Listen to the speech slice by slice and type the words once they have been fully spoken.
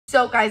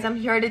So guys, I'm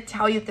here to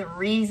tell you the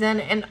reason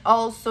and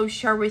also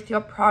share with you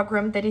a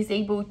program that is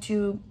able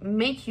to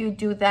make you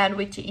do that,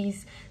 which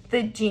is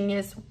the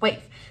Genius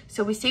Wave.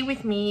 So we stay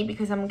with me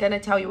because I'm gonna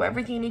tell you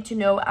everything you need to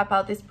know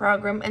about this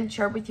program and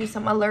share with you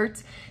some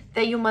alerts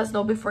that you must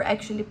know before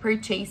actually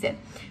purchase it.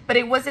 But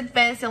it was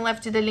advanced and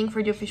left to the link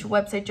for the official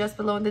website just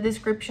below in the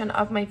description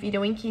of my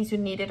video in case you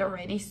need it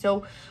already.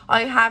 So all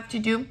you have to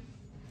do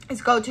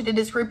is go to the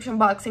description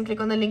box and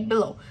click on the link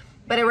below.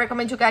 But I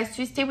recommend you guys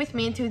to stay with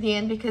me until the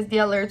end because the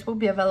alerts will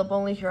be available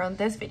only here on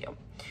this video.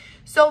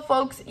 So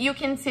folks, you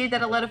can see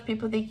that a lot of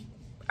people, they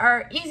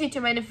are easy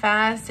to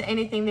manifest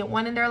anything they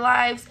want in their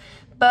lives,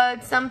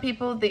 but some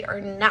people, they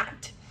are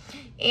not.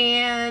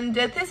 And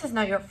this is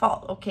not your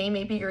fault, okay?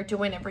 Maybe you're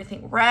doing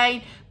everything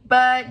right,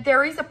 but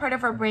there is a part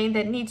of our brain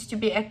that needs to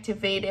be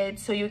activated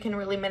so you can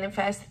really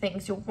manifest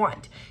things you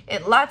want.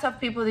 And lots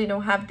of people, they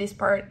don't have this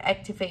part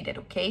activated,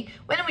 okay?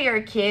 When we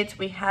are kids,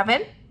 we have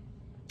it.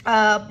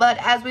 But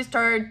as we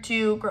start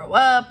to grow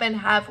up and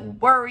have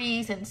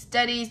worries and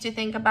studies to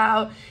think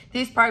about,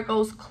 this part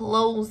goes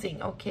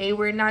closing, okay?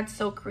 We're not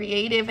so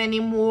creative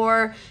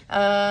anymore.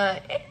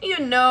 You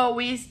know,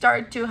 we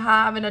start to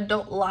have an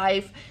adult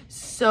life,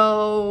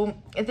 so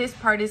this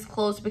part is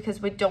closed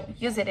because we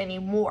don't use it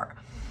anymore.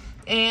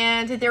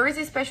 And there is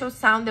a special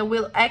sound that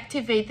will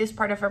activate this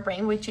part of our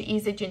brain, which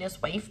is a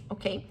Genius Wave,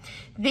 okay?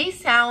 This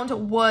sound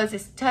was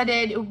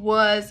studied, it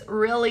was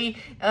really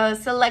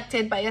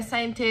selected by a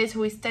scientist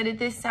who studied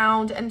this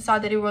sound and saw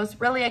that it was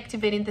really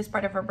activating this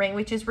part of our brain,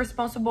 which is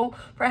responsible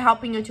for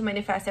helping you to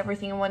manifest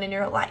everything you want in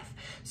your life.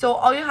 So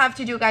all you have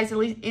to do, guys,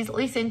 is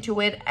listen to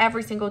it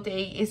every single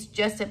day. It's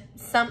just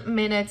some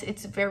minutes.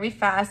 It's very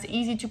fast,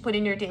 easy to put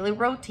in your daily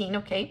routine,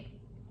 okay?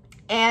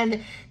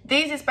 And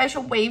these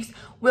special waves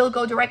will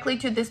go directly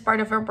to this part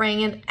of our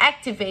brain and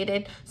activate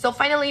it. So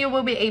finally, you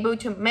will be able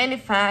to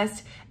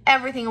manifest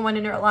everything you want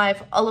in your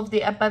life, all of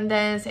the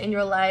abundance in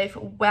your life,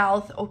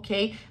 wealth,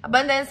 okay?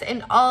 Abundance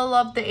in all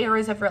of the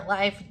areas of your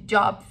life,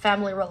 job,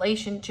 family,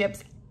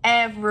 relationships,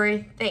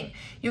 everything.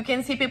 You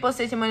can see people's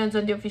testimonials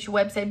on the official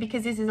website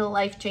because this is a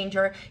life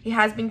changer. It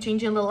has been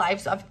changing the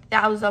lives of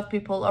thousands of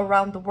people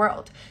around the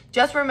world.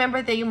 Just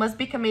remember that you must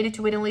be committed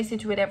to it and listen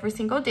to it every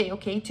single day,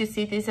 okay, to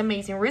see these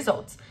amazing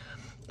results.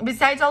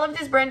 Besides all of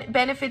these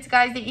benefits,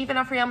 guys, they even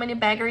offer you money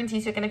back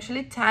guarantees. You can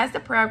actually test the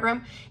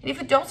program, and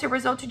if you don't see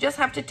results, you just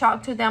have to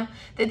talk to them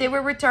that they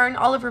will return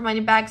all of your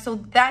money back. So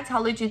that's how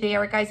legit they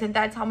are, guys, and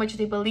that's how much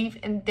they believe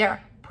in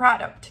their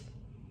product.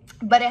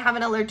 But I have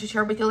an alert to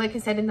share with you. Like I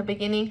said in the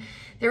beginning,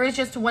 there is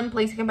just one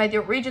place you can buy the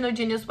original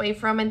Genius Wave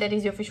from, and that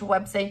is the official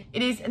website.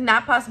 It is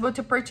not possible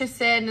to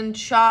purchase it in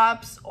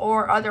shops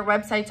or other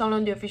websites, only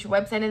on the official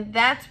website, and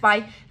that's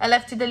why I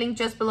left the link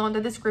just below in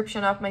the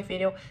description of my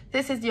video.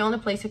 This is the only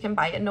place you can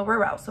buy it,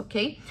 nowhere else,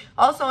 okay?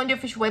 Also on the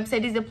official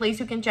website is the place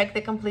you can check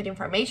the complete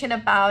information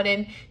about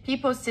it,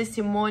 people's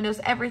testimonials,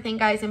 everything,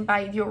 guys, and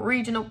buy the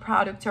original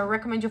product. So I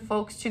recommend you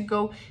folks to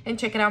go and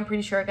check it out. I'm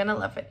pretty sure you're gonna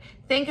love it.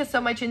 Thank you so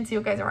much, and see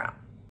you guys around.